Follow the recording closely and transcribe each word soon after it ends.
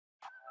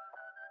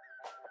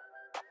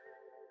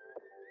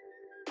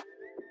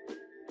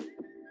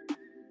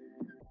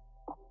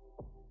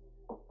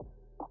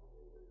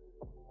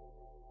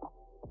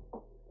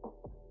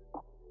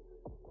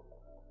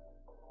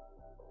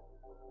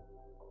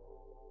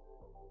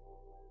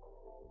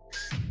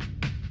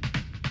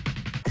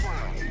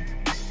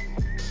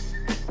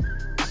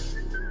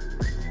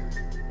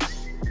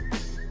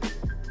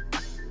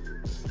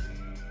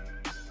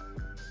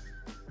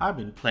I've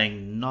been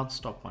playing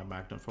non-stop my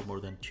Magden for more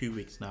than 2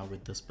 weeks now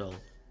with this build,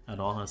 and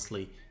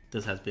honestly,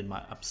 this has been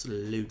my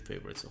absolute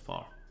favorite so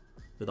far.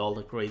 With all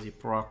the crazy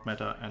proc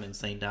meta and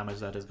insane damage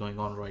that is going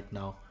on right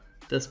now,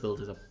 this build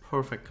is a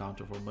perfect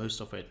counter for most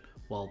of it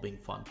while being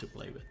fun to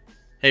play with.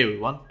 Hey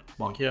everyone,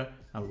 Monk here,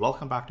 and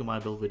welcome back to my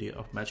build video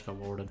of Magicka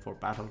Warden for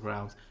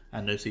Battlegrounds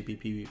and no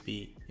CP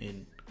PvP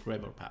in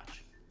Greymoor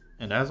patch.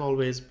 And as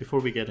always, before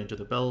we get into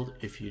the build,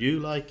 if you do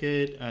like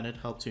it and it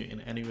helps you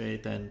in any way,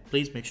 then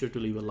please make sure to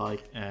leave a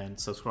like and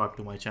subscribe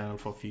to my channel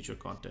for future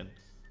content.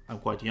 I'm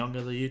quite young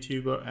as a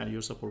YouTuber and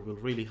your support will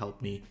really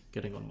help me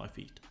getting on my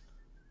feet.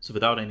 So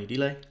without any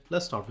delay,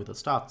 let's start with the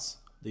stats.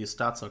 These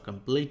stats are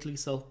completely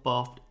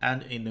self-buffed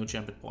and in no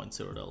champion point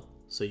Cyrodiil,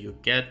 so you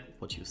get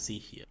what you see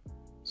here.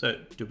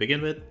 So to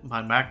begin with,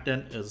 my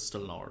Magden is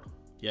still Nord.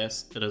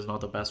 Yes, it is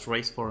not the best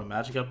race for a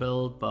Magicka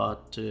build,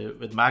 but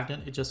with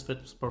Magden it just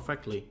fits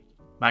perfectly.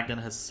 Magden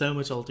has so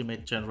much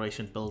ultimate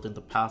generation built in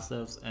the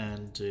passives,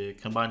 and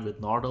combined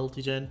with Nord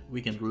ultigen,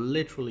 we can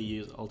literally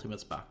use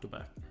ultimates back to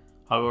back.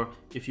 However,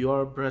 if you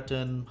are a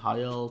Breton,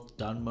 High Elf,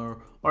 Dunmer,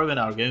 or even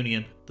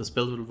Argonian, this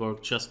build will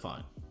work just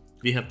fine.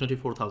 We have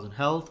 24,000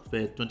 health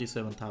with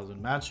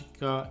 27,000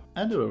 Magicka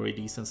and a very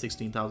decent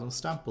 16,000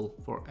 stamp pool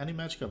for any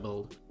Magicka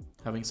build.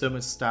 Having so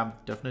much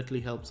stamp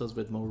definitely helps us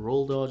with more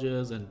roll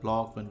dodges and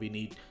block when we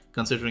need,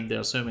 considering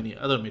there are so many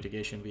other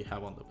mitigation we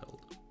have on the build.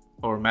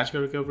 Our Magicka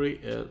recovery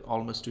is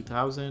almost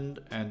 2000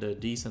 and a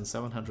decent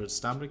 700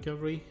 stamp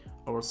recovery.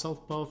 Our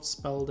self-buff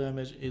spell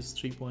damage is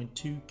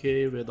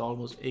 3.2k with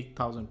almost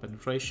 8000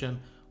 penetration,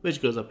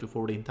 which goes up to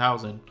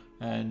 14,000,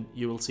 and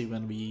you will see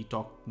when we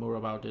talk more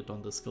about it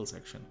on the skill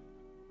section.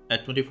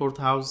 At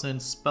 24,000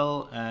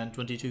 spell and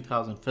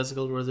 22,000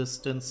 physical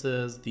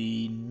resistances,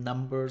 the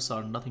numbers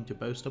are nothing to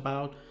boast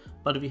about,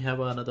 but we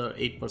have another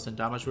 8%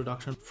 damage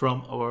reduction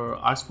from our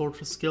Ice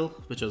Fortress skill,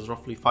 which is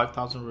roughly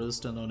 5,000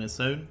 resistant on its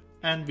own.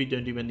 And we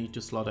don't even need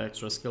to slot an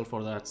extra skill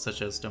for that,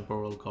 such as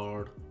Temporal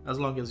Guard, as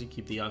long as you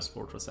keep the Ice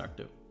Fortress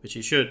active, which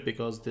you should,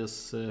 because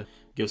this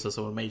gives us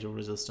our major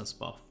resistance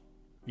buff.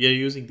 We are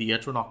using the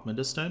Etronach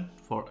Midstone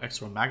for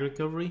extra mag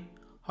recovery.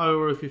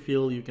 However, if you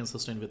feel you can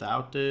sustain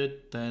without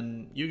it,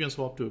 then you can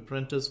swap to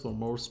Apprentice for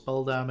more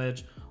spell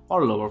damage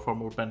or lower for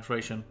more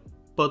penetration.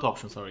 Both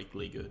options are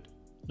equally good.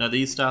 Now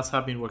these stats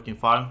have been working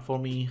fine for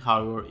me.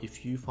 However,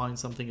 if you find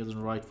something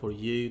isn't right for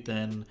you,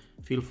 then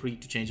feel free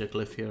to change a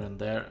glyph here and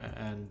there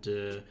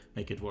and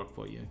make it work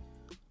for you.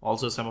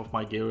 Also, some of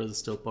my gear is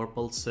still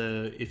purple,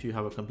 so if you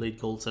have a complete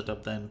gold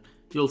setup, then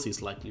you'll see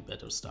slightly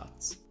better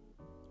stats.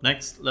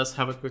 Next, let's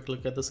have a quick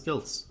look at the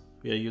skills.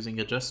 We are using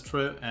a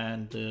Destro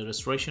and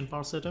Restoration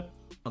Power setup.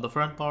 On the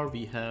front bar,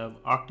 we have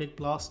Arctic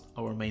Blast,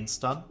 our main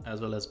stun,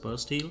 as well as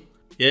Burst Heal.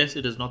 Yes,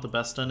 it is not the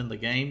best stun in the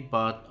game,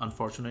 but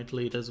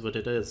unfortunately it is what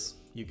it is.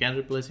 You can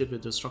replace it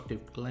with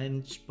Destructive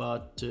Clench,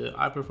 but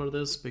I prefer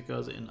this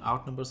because in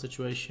outnumber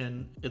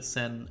situation, it's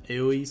an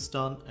AoE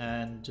stun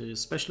and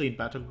especially in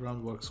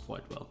Battleground works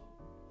quite well.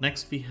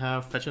 Next we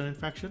have Fetcher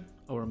Infection,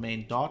 our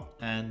main dot,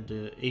 and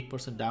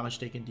 8% damage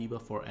taken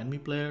debuff for enemy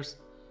players.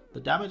 The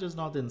damage is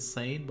not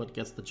insane, but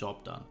gets the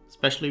job done,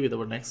 especially with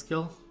our next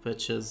skill,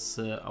 which is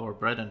our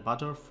bread and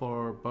butter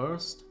for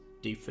Burst,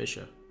 Deep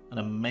Fissure. An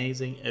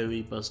amazing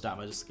AoE burst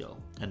damage skill,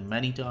 and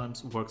many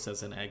times works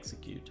as an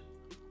execute.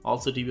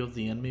 Also debuff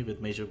the enemy with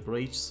Major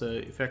Breach, so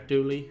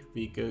effectively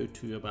we go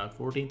to about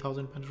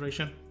 14,000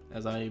 penetration,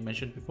 as I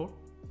mentioned before.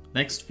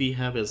 Next we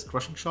have is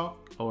Crushing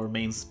Shock, our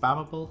main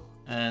spammable,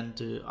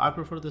 and I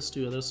prefer this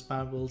to other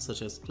spammables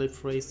such as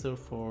Cliff Racer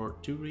for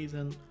two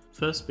reasons.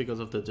 First, because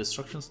of the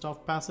Destruction Staff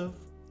passive,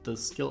 the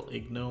skill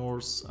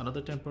ignores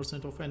another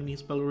 10% of enemy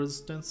spell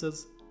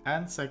resistances,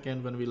 and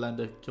second, when we land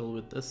a kill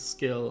with this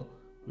skill,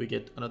 we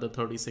get another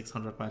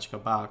 3600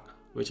 Magicka back,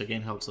 which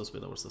again helps us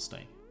with our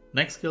sustain.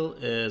 Next skill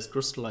is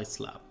Crystallized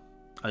Slab.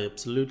 I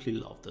absolutely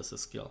love this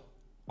skill.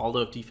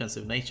 Although of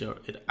defensive nature,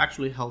 it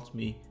actually helps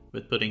me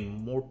with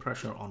putting more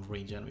pressure on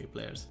range enemy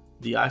players.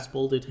 The Ice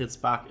Bolt it hits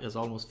back is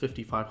almost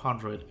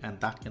 5500, and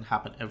that can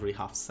happen every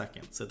half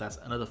second, so that's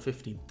another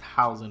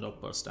 15,000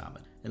 of burst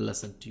damage in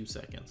less than 2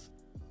 seconds.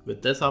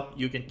 With this up,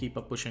 you can keep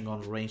up pushing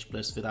on range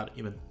players without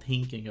even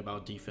thinking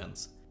about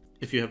defense.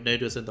 If you have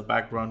noticed in the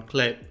background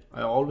clip,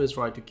 I always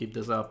try to keep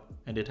this up,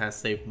 and it has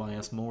saved my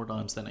ass more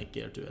times than I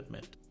care to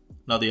admit.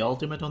 Now the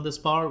ultimate on this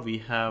bar, we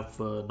have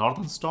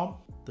Northern Storm.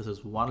 This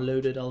is one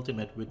loaded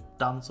ultimate with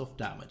tons of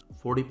damage,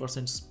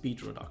 40%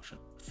 speed reduction,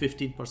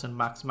 15%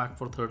 max mag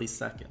for 30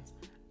 seconds,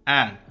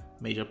 and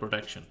major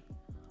protection.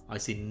 I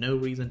see no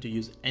reason to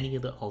use any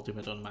other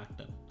ultimate on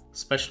Magden,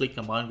 especially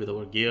combined with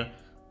our gear.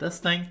 This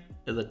thing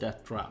is a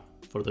death trap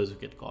for those who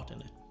get caught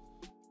in it.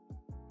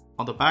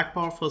 On the back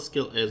bar, first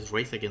skill is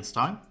Race Against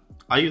Time.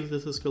 I use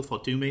this skill for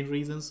two main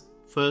reasons.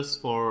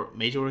 First, for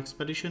Major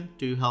Expedition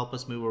to help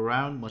us move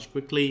around much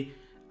quickly,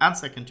 and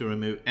second, to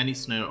remove any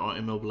snare or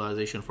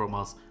immobilization from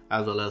us,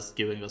 as well as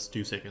giving us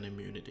 2-second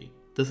immunity.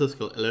 This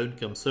skill alone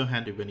comes so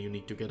handy when you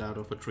need to get out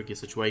of a tricky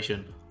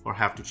situation or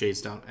have to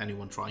chase down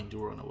anyone trying to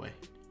run away.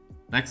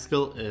 Next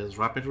skill is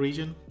Rapid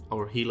Regen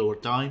or Heal Over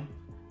Time,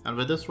 and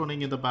with this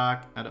running in the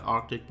back and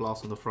Arctic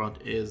Blast on the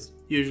front is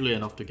usually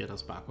enough to get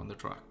us back on the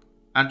track.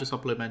 And to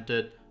supplement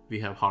it, we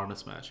have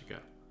Harness Magicka,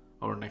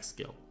 our next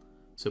skill.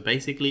 So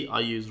basically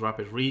I use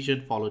Rapid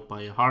Regen followed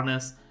by a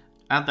Harness,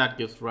 and that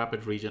gives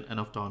Rapid Regen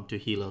enough time to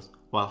heal us,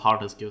 while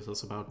Harness gives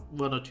us about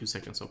 1 or 2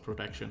 seconds of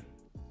protection.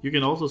 You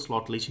can also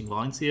slot Leeching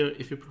Vines here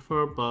if you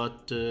prefer,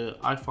 but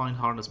I find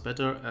Harness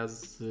better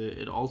as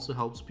it also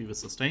helps me with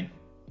sustain.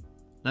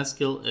 Next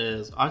skill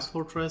is Ice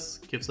Fortress,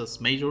 gives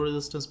us major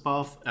resistance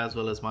buff as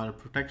well as minor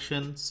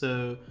protection,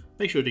 so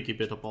make sure to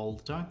keep it up all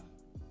the time.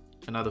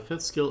 And now the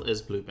fifth skill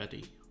is Blue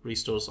Betty,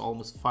 restores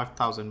almost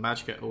 5000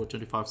 magicka over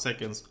 25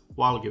 seconds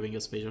while giving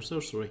us major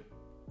sorcery.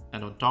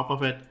 And on top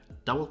of it,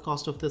 double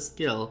cost of this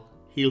skill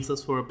heals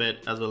us for a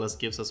bit as well as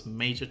gives us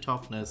major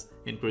toughness,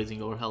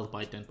 increasing our health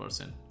by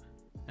 10%.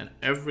 And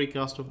every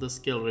cast of this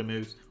skill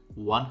removes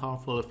one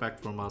harmful effect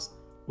from us,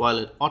 while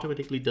it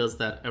automatically does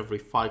that every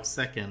 5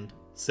 seconds.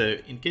 So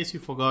in case you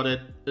forgot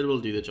it, it will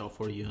do the job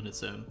for you on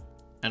its own.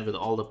 And with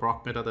all the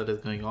proc meta that is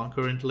going on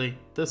currently,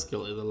 this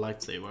skill is a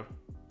lifesaver.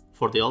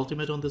 For the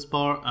ultimate on this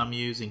bar, I'm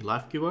using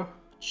Life Giver,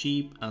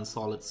 Cheap and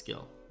Solid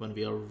skill when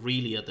we are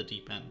really at the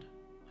deep end.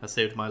 Has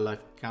saved my life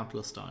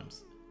countless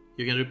times.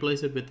 You can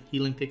replace it with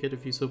Healing Ticket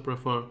if you so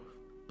prefer,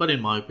 but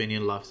in my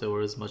opinion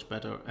Lifesaver is much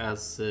better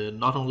as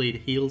not only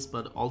it heals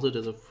but also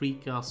does a free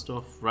cast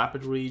of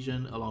Rapid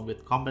Regen along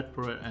with Combat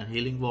Prayer and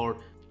Healing Ward,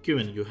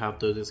 given you have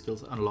those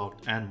skills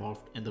unlocked and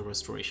morphed in the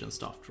Restoration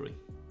staff tree.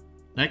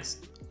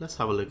 Next, let's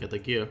have a look at the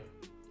gear.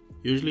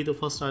 Usually the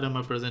first item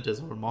I present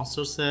is our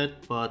monster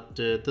set, but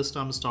this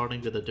time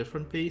starting with a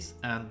different piece,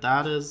 and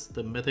that is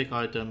the mythic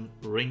item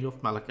Ring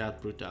of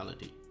Malakath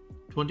Brutality.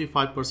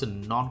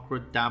 25%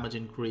 non-crit damage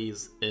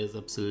increase is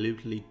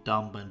absolutely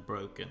dumb and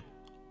broken.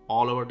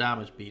 All our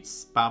damage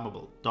beats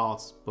spammable,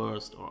 dots,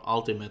 burst or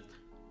ultimate,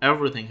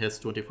 everything hits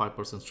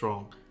 25%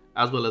 strong,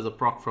 as well as a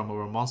proc from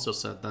our monster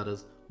set that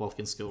is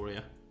Vulcan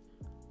Scoria.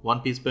 One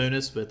piece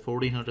bonus with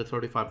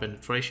 1435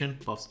 penetration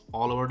buffs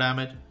all our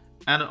damage,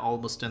 and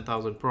almost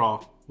 10,000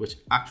 proc, which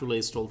actually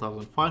is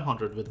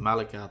 12,500 with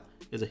Malakath,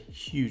 is a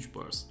huge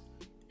burst.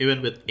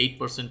 Even with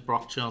 8%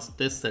 proc chance,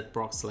 this set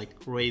procs like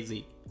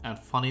crazy, and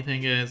funny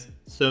thing is,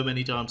 so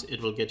many times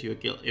it will get you a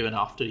kill even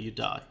after you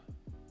die.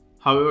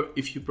 However,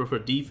 if you prefer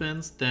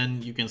defense,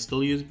 then you can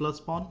still use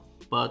Bloodspawn,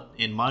 but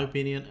in my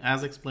opinion,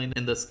 as explained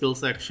in the skill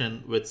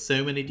section, with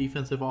so many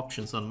defensive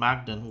options on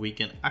Magden, we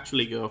can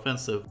actually go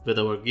offensive with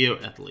our gear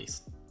at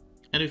least.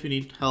 And if you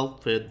need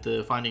help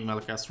with finding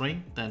Malakath's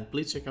ring, then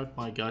please check out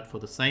my guide for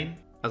the same.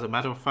 As a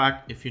matter of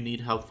fact, if you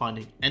need help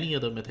finding any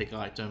other mythic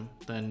item,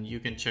 then you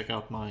can check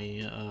out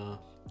my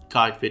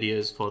guide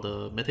videos for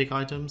the mythic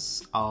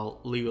items. I'll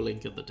leave a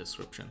link in the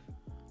description.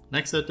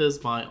 Next set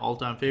is my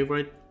all-time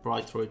favorite,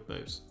 Bright Throat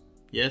Bows.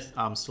 Yes,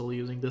 I'm still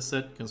using this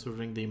set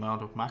considering the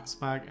amount of max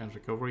mag and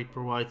recovery it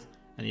provides,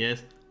 and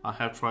yes, I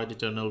have tried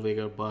Eternal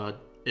Vigor,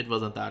 but it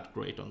wasn't that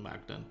great on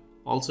Magden.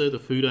 Also, the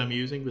food I'm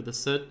using with this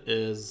set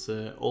is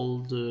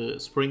old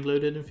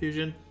spring-loaded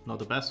infusion. Not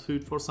the best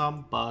food for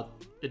some, but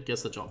it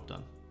gets the job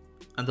done.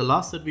 And the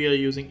last set we are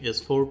using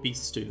is 4-piece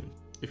Stoon.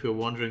 If you're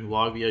wondering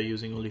why we are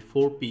using only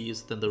 4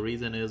 piece, then the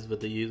reason is with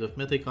the use of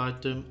mythic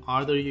item,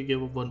 either you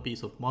give up 1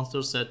 piece of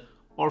monster set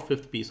or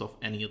 5th piece of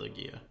any other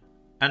gear.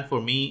 And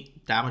for me,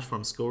 damage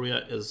from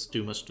Scoria is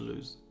too much to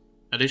lose.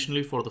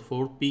 Additionally, for the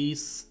 4th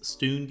piece,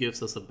 Stoon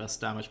gives us the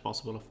best damage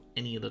possible of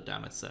any other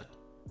damage set.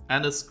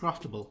 And it's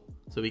craftable,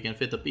 so we can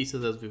fit the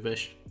pieces as we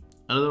wish.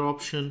 Another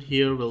option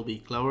here will be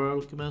Clever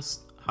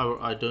Alchemist. However,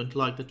 I don't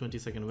like the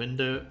 20-second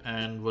window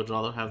and would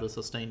rather have the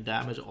sustained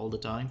damage all the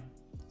time.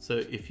 So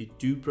if you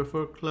do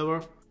prefer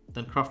Clever,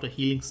 then craft a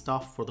healing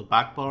staff for the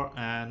back bar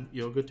and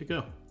you're good to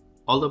go.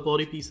 All the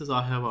body pieces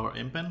I have are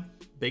Impen,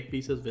 big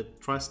pieces with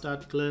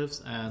Tristat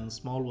glyphs and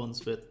small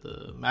ones with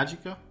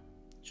Magicka.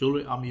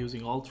 Jewelry I'm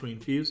using all 3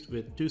 infused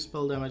with 2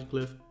 spell damage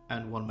glyph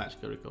and 1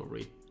 Magicka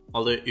recovery.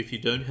 Although if you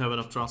don't have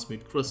enough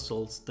transmute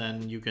crystals,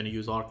 then you can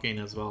use Arcane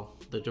as well.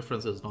 The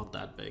difference is not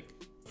that big.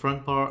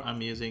 Front bar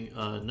I'm using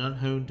a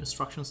Nunhone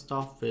Destruction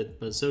Staff with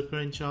Berserker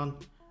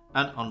enchant,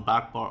 and on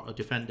back bar a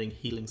Defending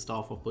Healing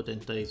Staff of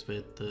Potentates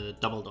with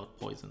double dot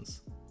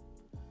poisons.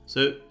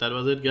 So that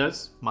was it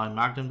guys, my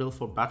Magden build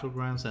for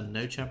Battlegrounds and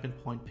no champion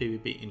point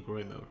PvP in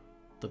Greymoor.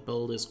 The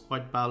build is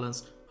quite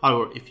balanced,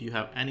 however if you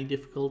have any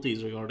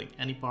difficulties regarding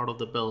any part of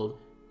the build,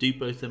 do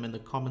post them in the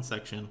comment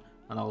section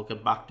and I'll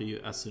get back to you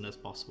as soon as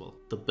possible.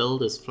 The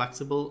build is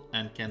flexible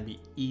and can be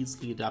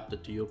easily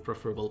adapted to your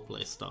preferable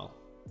playstyle.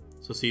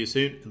 So see you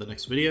soon in the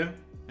next video,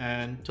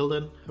 and till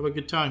then have a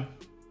good time.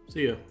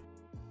 See ya.